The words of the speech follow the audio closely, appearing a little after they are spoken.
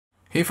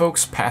Hey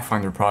folks,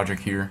 Pathfinder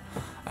Project here.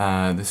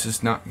 This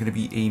is not going to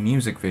be a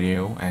music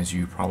video, as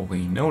you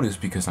probably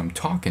noticed because I'm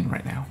talking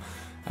right now.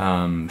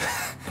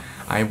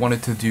 I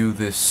wanted to do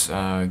this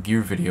gear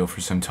video for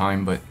some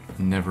time, but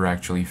never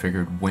actually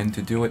figured when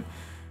to do it.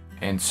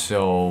 And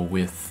so,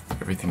 with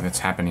everything that's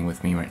happening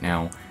with me right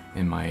now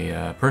in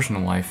my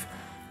personal life,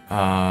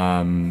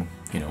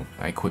 you know,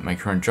 I quit my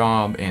current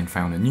job and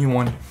found a new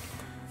one.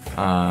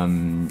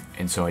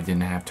 And so I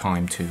didn't have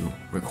time to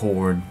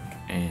record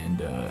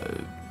and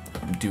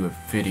do a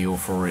video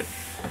for it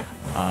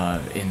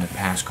in the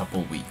past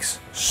couple weeks.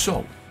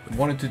 So I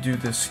wanted to do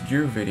this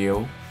gear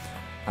video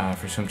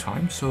for some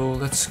time, so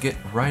let's get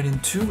right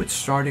into it.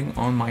 Starting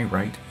on my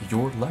right,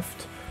 your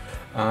left,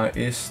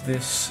 is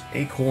this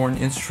Acorn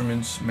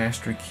Instruments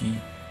Master Key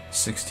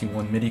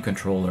 61 MIDI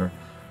controller.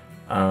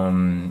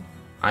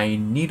 I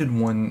needed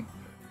one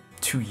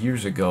 2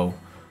 years ago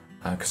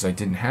because I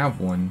didn't have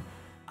one,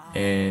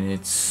 and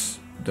it's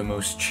the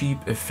most cheap,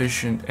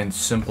 efficient, and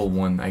simple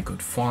one I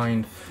could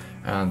find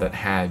that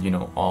had, you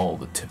know, all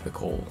the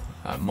typical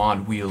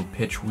mod wheel,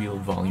 pitch wheel,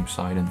 volume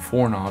side, and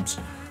 4 knobs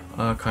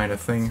kind of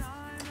thing.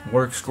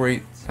 Works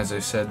great, as I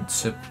said,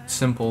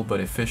 simple but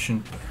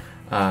efficient.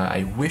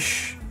 I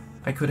wish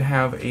I could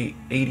have a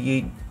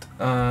 88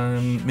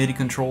 MIDI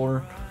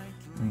controller,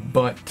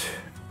 but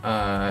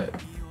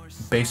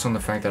based on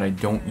the fact that I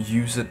don't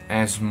use it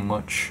as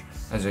much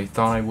as I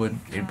thought I would,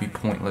 it'd be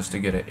pointless to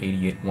get an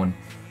 88 one.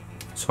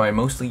 So I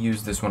mostly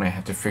use this when I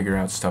have to figure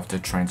out stuff to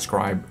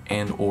transcribe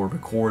and or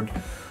record,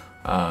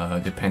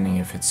 depending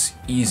if it's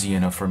easy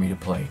enough for me to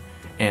play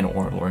and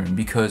or learn,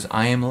 because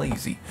I am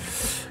lazy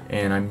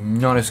and I'm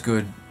not as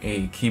good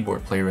a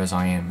keyboard player as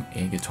I am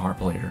a guitar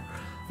player,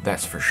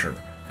 that's for sure.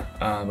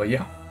 But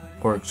yeah,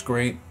 works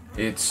great.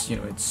 It's, you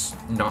know, it's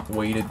not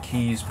weighted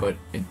keys, but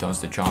it does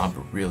the job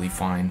really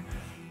fine.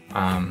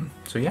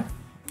 So yeah,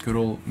 good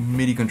old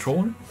MIDI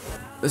controller.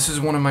 This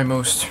is one of my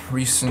most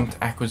recent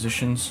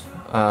acquisitions.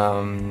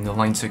 The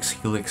Line 6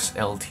 Helix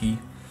LT,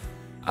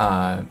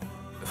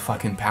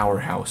 fucking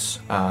powerhouse.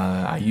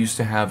 I used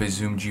to have a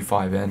Zoom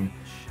G5N,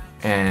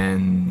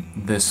 and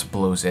this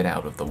blows it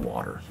out of the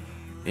water.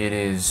 It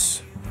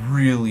is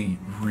really,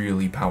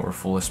 really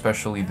powerful,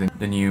 especially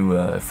the new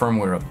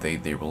firmware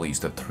update they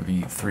released at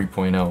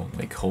 3.0.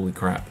 Like, holy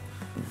crap.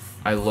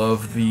 I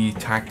love the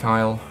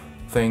tactile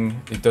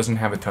thing. It doesn't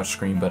have a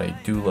touchscreen, but I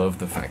do love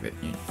the fact that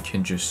you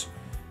can just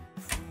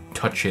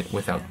touch it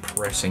without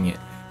pressing it,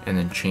 and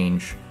then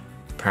change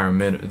the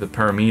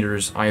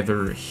parameters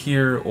either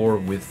here or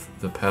with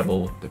the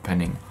pedal,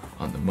 depending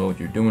on the mode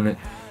you're doing it.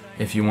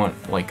 If you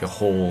want like a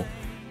whole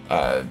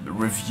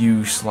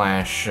review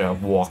slash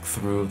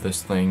walkthrough of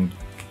this thing,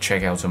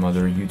 check out some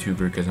other YouTuber,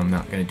 because I'm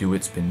not gonna do it.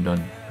 It's been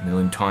done a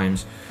million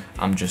times.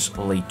 I'm just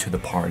late to the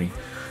party.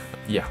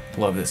 Yeah,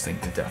 love this thing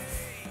to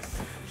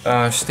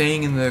death.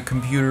 Staying in the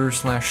computer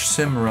slash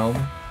sim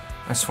realm,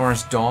 as far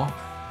as DAW,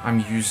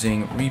 I'm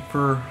using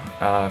Reaper.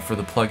 For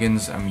the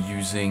plugins, I'm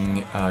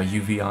using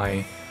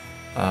UVI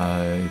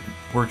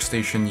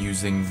workstation,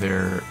 using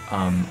their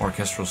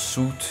orchestral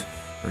suite.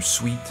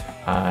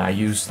 I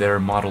use their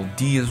Model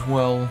D as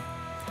well,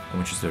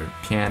 which is their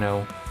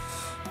piano.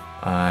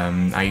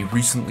 I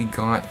recently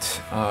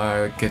got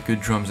Get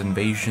Good Drums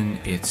Invasion.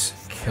 It's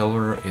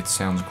killer. It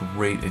sounds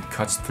great. It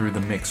cuts through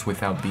the mix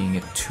without being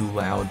it too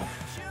loud.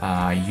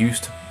 I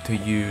used to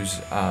use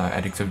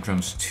Addictive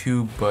Drums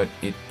 2, but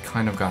it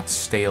kind of got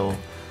stale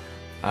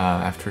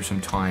after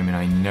some time, and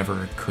I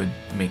never could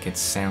make it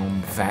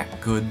sound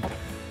that good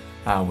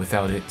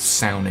without it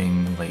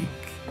sounding like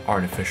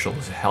artificial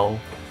as hell.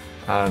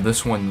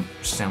 This one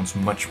sounds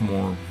much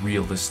more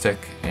realistic,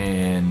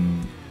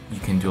 and you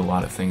can do a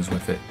lot of things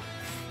with it.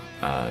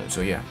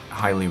 So yeah,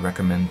 highly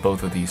recommend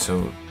both of these.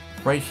 So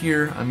right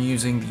here, I'm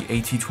using the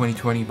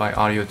AT2020 by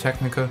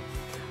Audio-Technica.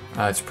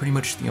 It's pretty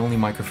much the only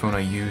microphone I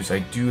use. I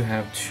do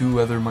have 2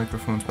 other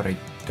microphones, but I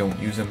don't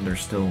use them. They're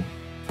still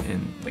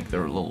in like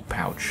their little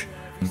pouch.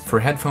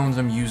 For headphones,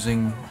 I'm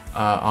using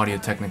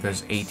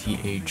Audio-Technica's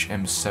ATH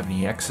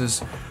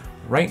M70Xs.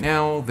 Right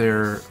now,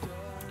 they're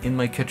in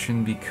my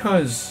kitchen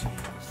because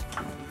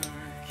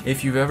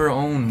if you've ever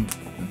owned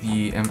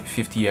the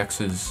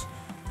M50Xs,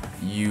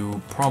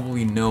 you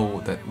probably know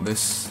that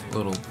this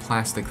little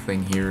plastic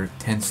thing here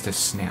tends to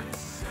snap.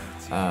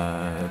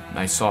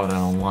 I saw it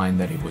online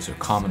that it was a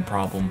common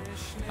problem.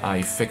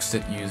 I fixed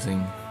it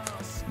using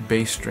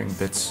bass string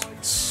bits,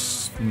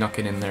 snuck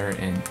it in there,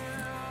 and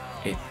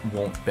it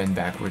won't bend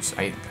backwards.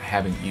 I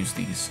haven't used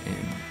these in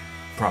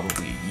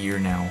probably a year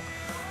now,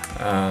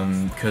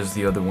 because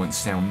the other ones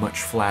sound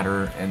much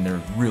flatter and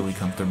they're really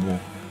comfortable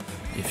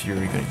if you're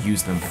going to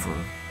use them for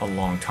a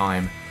long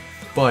time.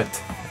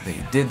 But they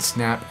did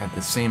snap at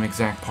the same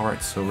exact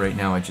part, so right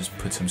now I just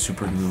put some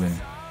super glue in,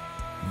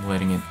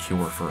 letting it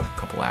cure for a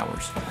couple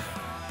hours.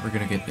 We're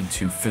gonna get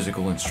into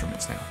physical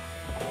instruments now.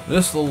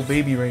 This little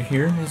baby right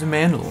here is a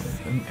mandolin,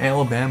 an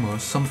Alabama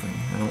something.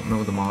 I don't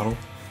know the model.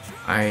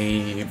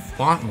 I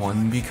bought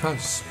one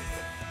because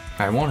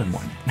I wanted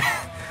one.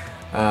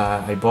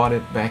 I bought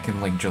it back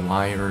in like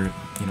July or,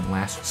 you know,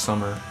 last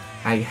summer,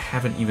 I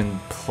haven't even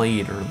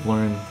played or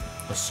learned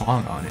a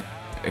song on it,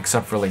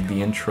 except for like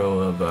the intro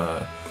of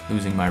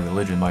Losing My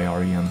Religion by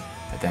REM,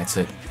 but that's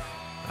it.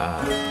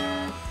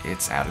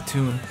 It's out of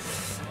tune,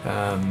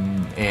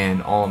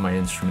 and all of my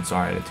instruments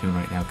are out of tune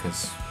right now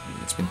because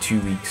it's been 2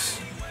 weeks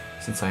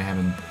since I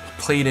haven't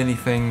played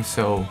anything,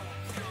 so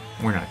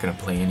we're not gonna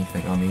play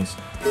anything on these.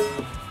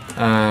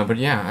 But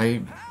yeah,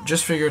 I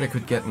just figured I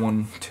could get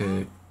one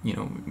to, you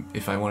know,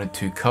 if I wanted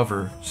to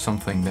cover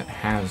something that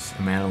has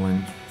a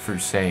mandolin for,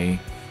 say,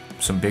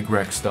 some big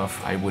wreck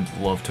stuff, I would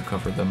love to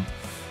cover them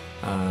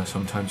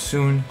sometime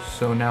soon.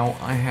 So now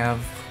I have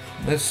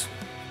this,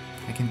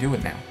 I can do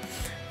it now.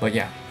 But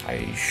yeah,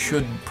 I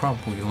should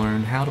probably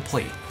learn how to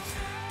play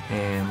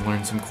and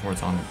learn some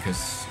chords on it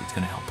because it's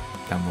gonna help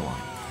down the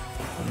line.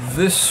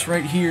 This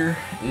right here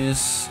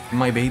is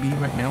my baby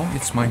right now.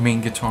 It's my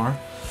main guitar.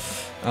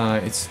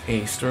 It's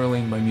a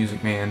Sterling by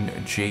Music Man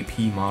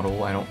JP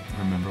model. I don't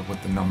remember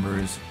what the number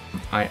is.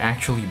 I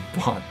actually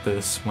bought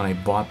this when I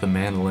bought the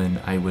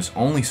mandolin. I was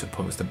only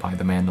supposed to buy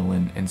the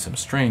mandolin and some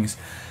strings.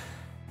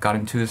 Got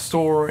into the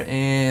store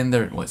and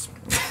there it was.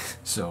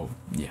 So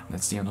yeah,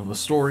 that's the end of the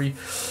story.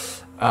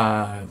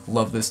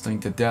 Love this thing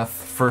to death.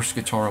 First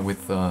guitar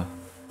with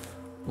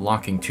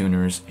locking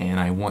tuners, and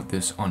I want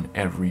this on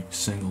every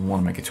single one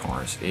of my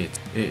guitars.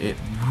 It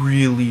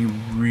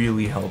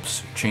really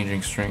helps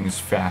changing strings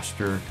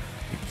faster.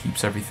 It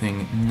keeps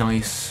everything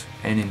nice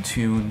and in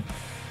tune,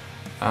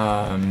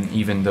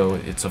 even though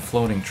it's a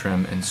floating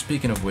trim. And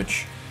speaking of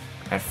which,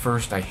 at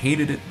first I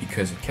hated it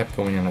because it kept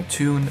going out of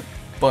tune,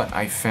 but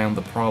I found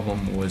the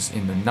problem was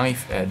in the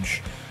knife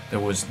edge. There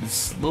was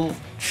this little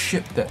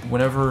chip that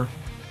whenever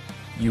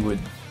you would,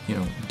 you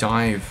know,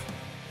 dive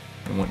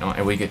and whatnot,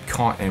 it would get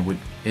caught and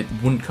it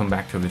wouldn't come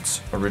back to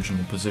its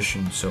original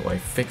position. So I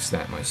fixed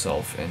that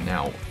myself, and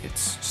now it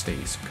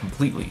stays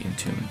completely in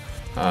tune.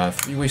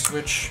 Three-way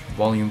switch,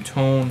 volume,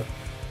 tone.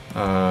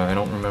 I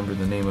don't remember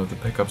the name of the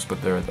pickups,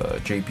 but they're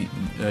the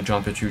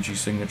John Petrucci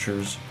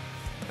signatures.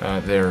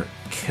 They're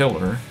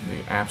killer.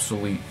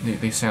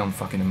 They sound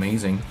fucking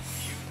amazing.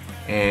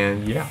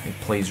 And yeah, it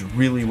plays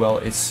really well.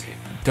 It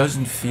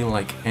doesn't feel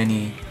like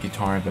any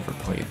guitar I've ever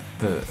played,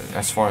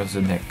 as far as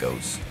the neck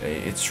goes.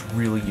 It's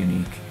really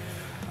unique,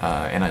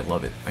 and I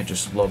love it. I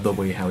just love the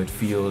way how it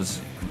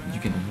feels. You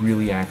can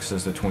really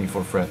access the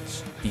 24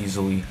 frets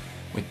easily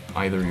with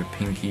either your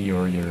pinky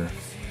or your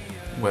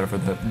whatever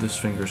this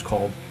finger's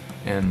called,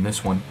 and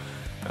this one.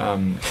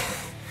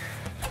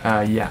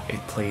 Yeah,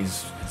 it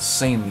plays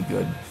insanely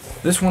good.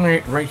 This one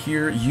right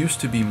here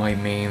used to be my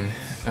main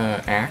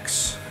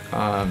axe,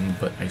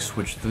 but I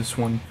switched this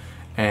one.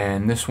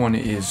 And this one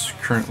is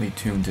currently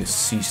tuned to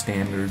C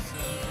standard,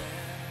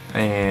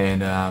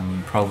 and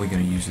I'm probably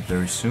going to use it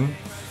very soon,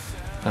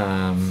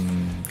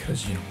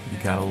 because you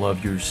gotta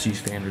love your C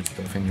standard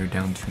stuff and your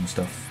down-tuned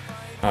stuff.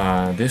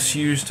 This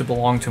used to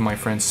belong to my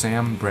friend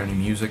Sam, Brand New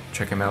Music.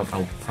 Check him out.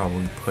 I'll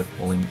probably put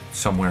a link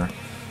somewhere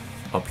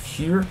up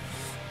here.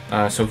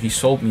 So he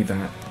sold me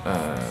that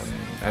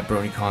at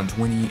BronyCon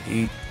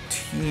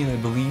 2018, I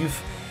believe.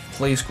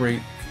 Plays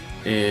great.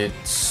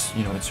 It's,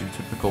 you know, it's your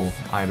typical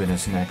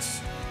Ibanez necks.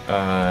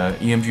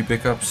 EMG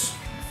pickups.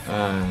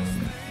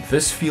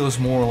 This feels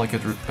more like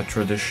a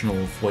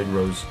traditional Floyd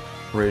Rose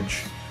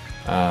bridge.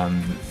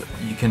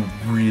 You can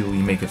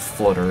really make it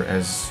flutter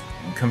as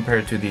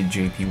compared to the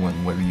JP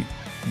one, where you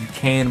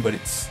can, but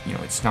it's, you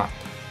know, it's not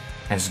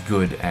as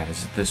good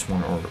as this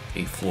one or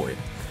a Floyd.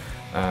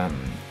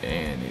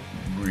 And it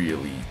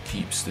really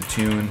keeps the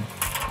tune,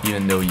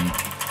 even though you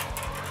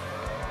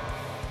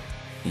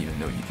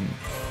can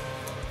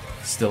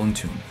still in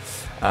tune.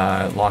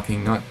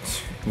 Locking nut,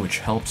 which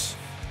helps.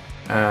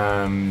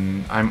 I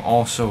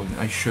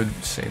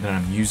should say that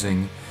I'm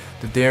using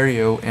the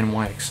Dario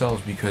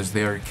NYXLs because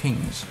they are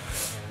kings.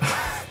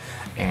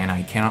 And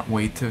I cannot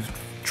wait to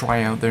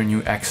try out their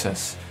new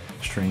XS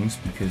strings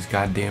because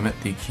god damn it,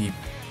 they keep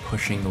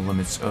pushing the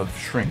limits of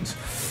strings.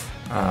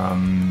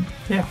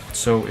 Yeah,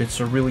 so it's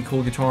a really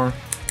cool guitar.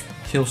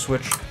 Kill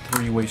switch,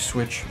 three-way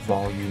switch,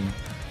 volume,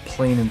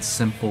 plain and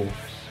simple,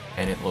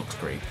 and it looks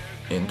great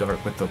in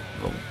dark with the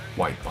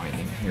white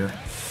binding here.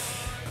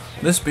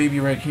 This baby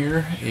right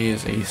here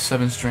is a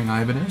 7-string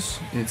Ibanez.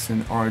 It's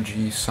an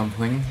RG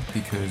something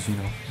because, you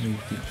know, you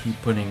keep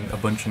putting a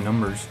bunch of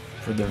numbers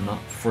for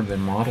their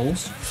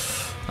models.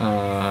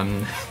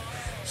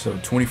 So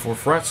 24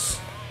 frets,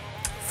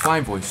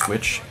 5-way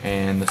switch,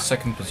 and the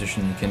second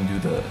position you can do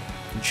the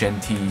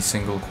Gen-T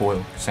single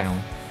coil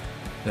sound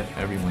that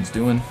everyone's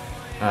doing.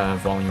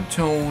 Volume,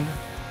 tone.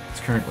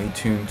 It's currently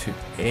tuned to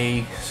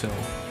A,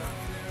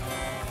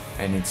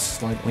 and it's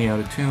slightly out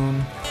of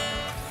tune.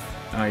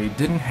 I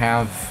didn't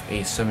have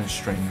a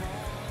 7-string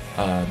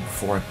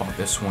before I bought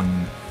this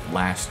one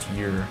last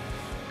year,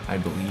 I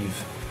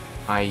believe.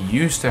 I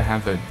used to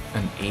have an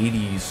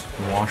 80s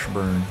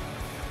Washburn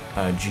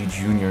G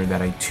Junior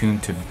that I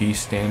tuned to B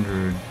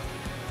standard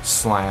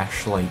 /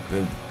 like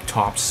the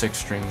top 6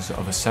 strings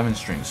of a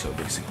 7-string, so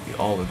basically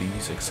all of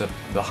these except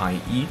the high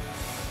E.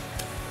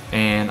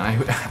 And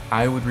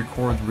I would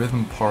record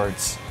rhythm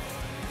parts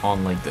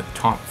on like the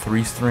top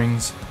 3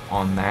 strings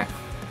on that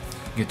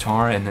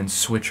guitar and then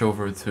switch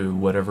over to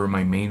whatever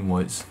my main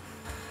was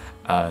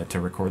to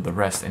record the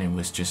rest, and it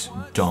was just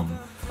dumb.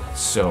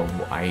 So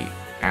I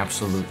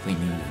absolutely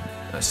needed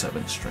a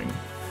 7-string.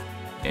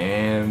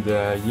 And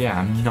yeah,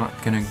 I'm not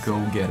gonna go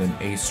get an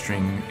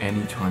A-string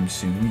anytime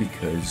soon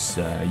because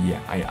yeah,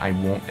 I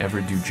won't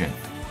ever do gent.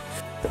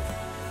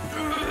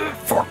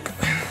 Fuck.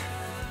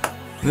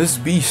 This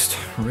beast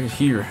right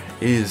here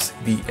is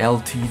the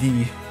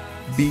LTD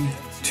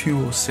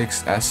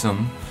B206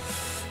 SM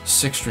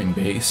 6-string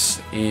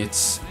bass.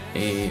 It's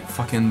a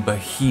fucking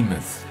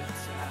behemoth.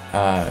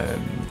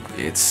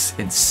 It's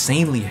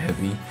insanely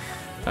heavy.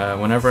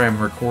 Whenever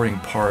I'm recording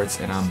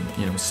parts and I'm,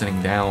 you know,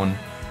 sitting down,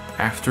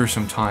 after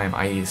some time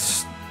I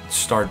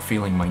start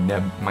feeling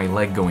my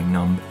leg going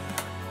numb.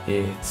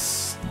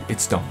 It's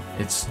dumb.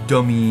 It's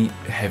dummy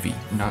heavy,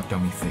 not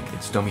dummy thick.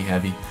 It's dummy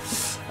heavy.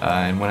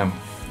 And when I'm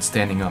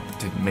standing up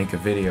to make a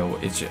video,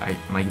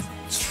 my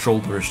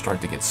shoulders start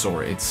to get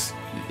sore. It's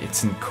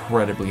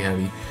incredibly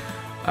heavy.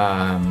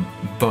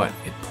 But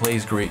it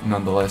plays great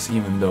nonetheless,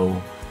 even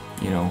though,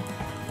 you know,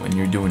 when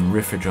you're doing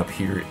riffage up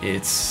here,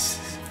 it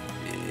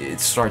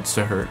starts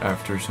to hurt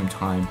after some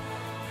time.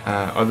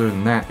 Other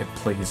than that, it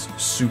plays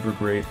super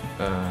great.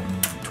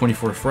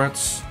 24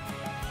 frets,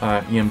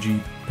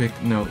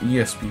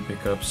 ESP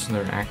pickups.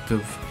 They're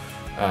active,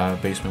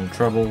 bass middle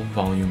treble,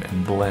 volume,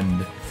 and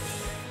blend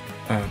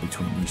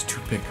between these two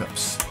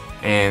pickups.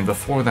 And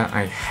before that,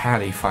 I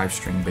had a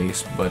 5-string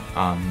bass, but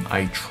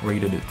I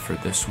traded it for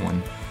this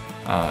one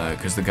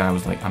because the guy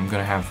was like, "I'm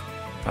gonna have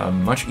a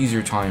much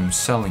easier time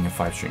selling a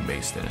 5-string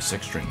bass than a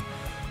 6-string,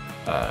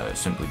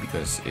 simply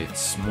because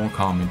it's more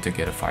common to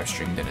get a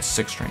 5-string than a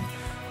 6-string,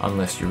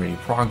 unless you're a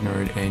prog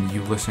nerd and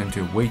you listen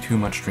to way too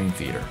much Dream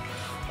Theater,"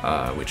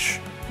 which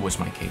was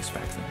my case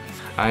back then.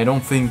 I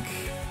don't think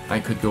I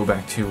could go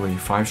back to a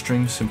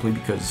 5-string simply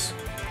because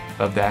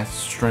of that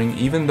string,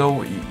 even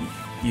though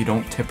you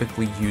don't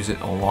typically use it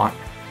a lot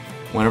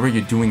whenever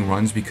you're doing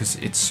runs, because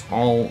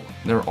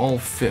they're all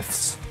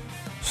 5ths.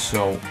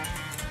 So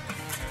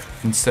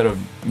instead of,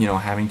 you know,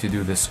 having to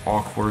do this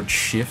awkward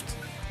shift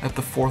at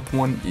the 4th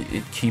one,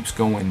 it keeps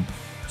going.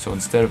 So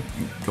instead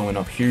of going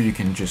up here, you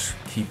can just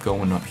keep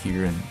going up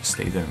here and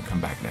stay there and come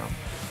back down.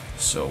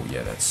 So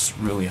yeah, that's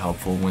really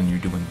helpful when you're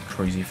doing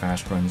crazy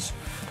fast runs.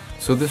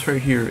 So this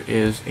right here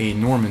is a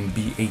Norman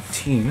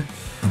B18,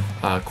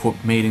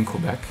 made in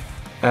Quebec.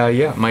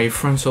 Yeah, my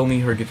friend sold me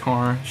her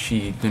guitar.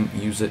 She didn't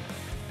use it,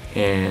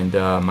 and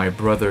my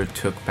brother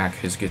took back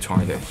his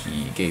guitar that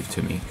he gave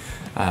to me.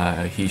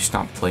 He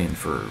stopped playing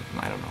for,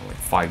 I don't know, like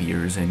 5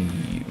 years, and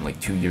he, like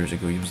 2 years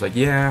ago, he was like,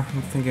 "Yeah,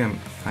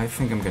 I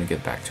think I'm gonna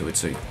get back to it,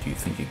 so do you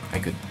think I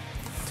could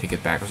take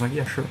it back?" I was like,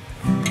 "Yeah, sure."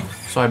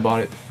 So I bought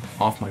it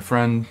off my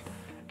friend,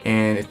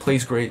 and it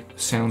plays great,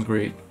 sounds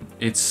great.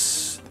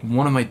 It's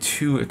one of my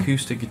 2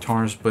 acoustic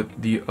guitars,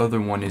 but the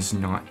other one is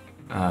not.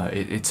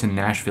 It's a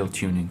Nashville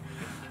tuning,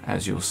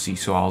 as you'll see,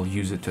 so I'll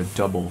use it to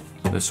double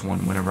this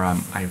one whenever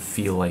I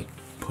feel like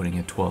putting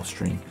a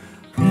 12-string.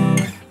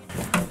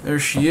 There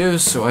she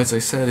is. So as I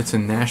said, it's a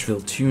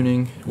Nashville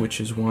tuning,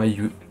 which is why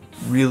you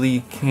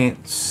really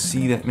can't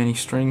see that many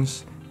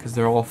strings, because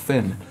they're all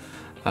thin.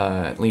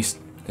 At least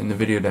in the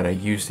video that I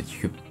used, you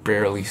could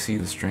barely see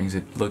the strings.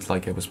 It looked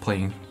like I was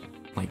playing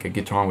like a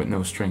guitar with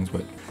no strings.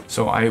 But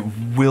so I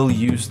will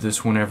use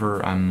this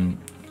whenever I'm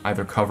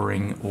either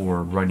covering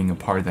or writing a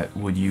part that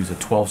would use a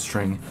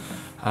 12-string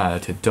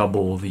to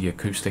double the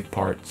acoustic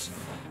parts.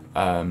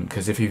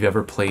 Because if you've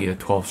ever played a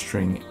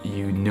 12-string,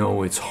 you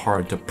know it's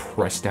hard to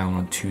press down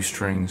on 2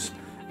 strings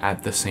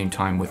at the same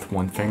time with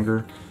 1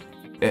 finger.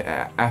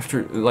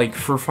 After, like,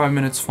 for 5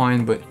 minutes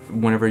fine, but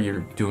whenever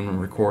you're doing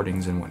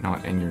recordings and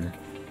whatnot, and you're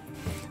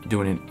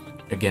doing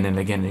it again and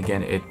again and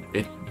again,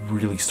 it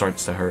really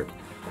starts to hurt.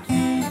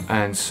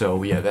 And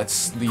so yeah,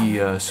 that's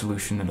the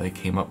solution that I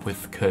came up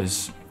with,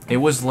 because it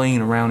was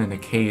laying around in the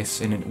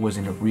case and it was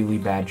in a really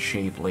bad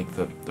shape. Like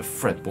the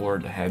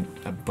fretboard had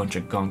a bunch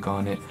of gunk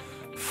on it.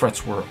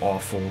 Frets were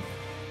awful.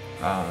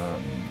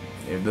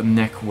 The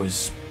neck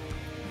was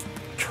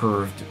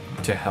curved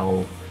to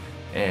hell,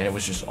 and it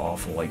was just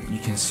awful. Like, you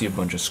can see a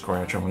bunch of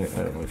scratch on it.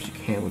 I don't know if you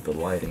can with the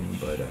lighting,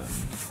 but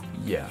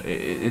yeah,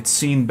 it's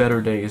seen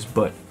better days,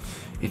 but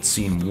it's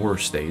seen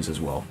worse days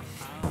as well.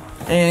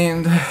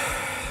 And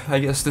I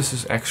guess this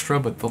is extra,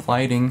 but the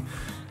lighting,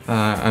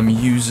 I'm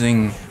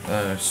using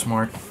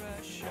smart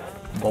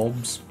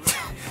bulbs.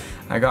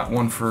 I got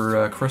one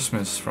for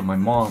Christmas from my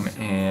mom,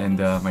 and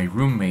my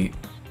roommate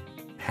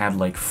had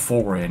like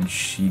 4, and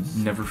she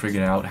never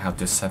figured out how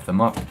to set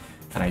them up.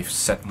 And I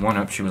set one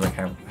up. She was like,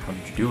 how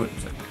did you do it? I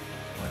was like,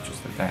 well, I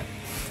just did that.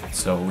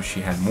 So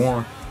she had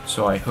more,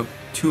 so I hooked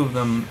 2 of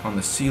them on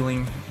the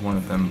ceiling, one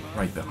of them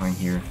right behind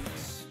here.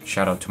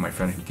 Shout out to my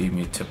friend who gave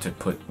me a tip to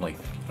put like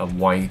a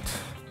white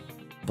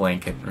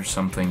blanket or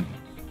something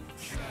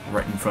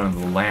right in front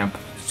of the lamp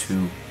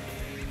to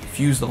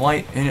fuse the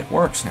light, and it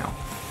works now.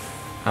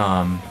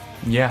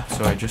 Yeah,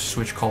 so I just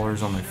switched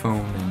colors on my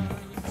phone, and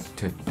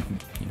to,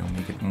 you know,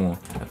 make it more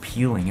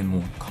appealing and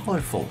more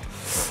colorful.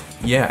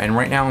 Yeah, and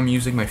right now I'm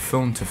using my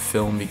phone to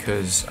film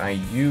because I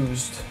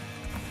used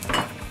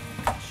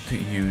to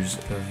use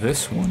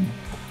this one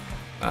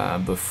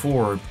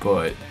before,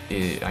 but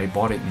I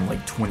bought it in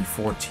like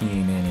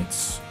 2014 and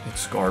it's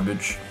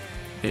garbage.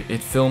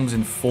 It films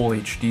in full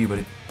HD, but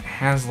it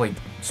has like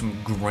some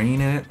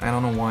grain in it. I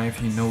don't know why.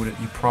 If you notice,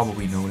 you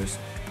probably noticed.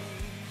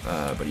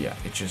 But yeah,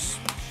 it just,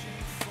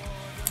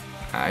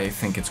 I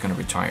think it's gonna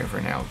retire for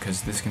now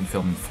because this can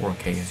film in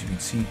 4K, as you can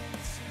see.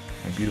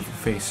 My beautiful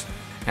face.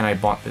 And I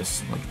bought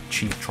this like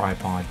cheap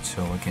tripod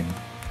so I can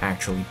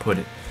actually put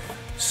it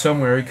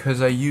somewhere,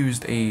 because I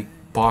used a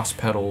boss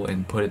pedal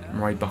and put it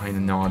right behind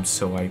the knobs,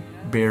 so I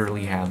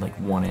barely had like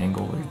one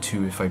angle or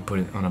two if I put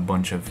it on a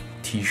bunch of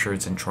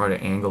t-shirts and try to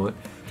angle it.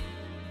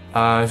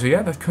 So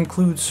yeah, that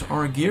concludes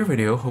our gear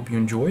video. Hope you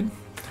enjoyed.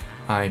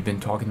 I've been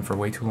talking for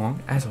way too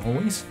long, as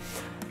always.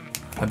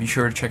 Be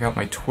sure to check out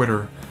my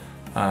Twitter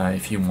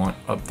if you want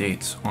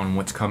updates on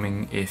what's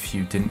coming. If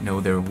you didn't know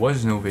there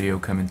was no video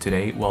coming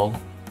today, well,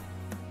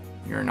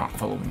 you're not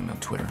following me on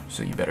Twitter,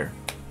 so you better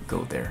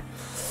go there.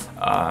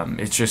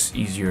 It's just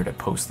easier to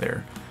post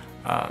there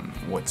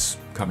what's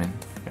coming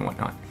and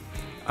whatnot.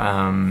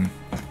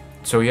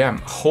 So yeah,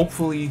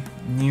 hopefully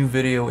new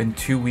video in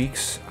 2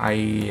 weeks.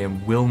 I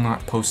will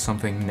not post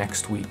something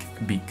next week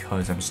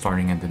because I'm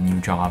starting at the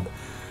new job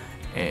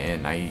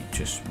and I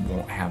just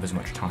won't have as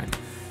much time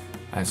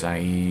as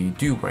I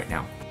do right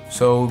now.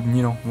 So,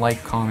 you know,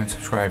 like, comment,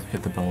 subscribe,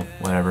 hit the bell,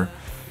 whatever.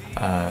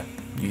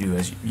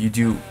 You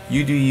do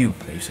you,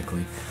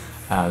 basically.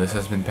 This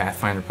has been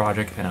Pathfinder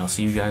Project, and I'll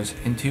see you guys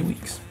in 2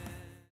 weeks.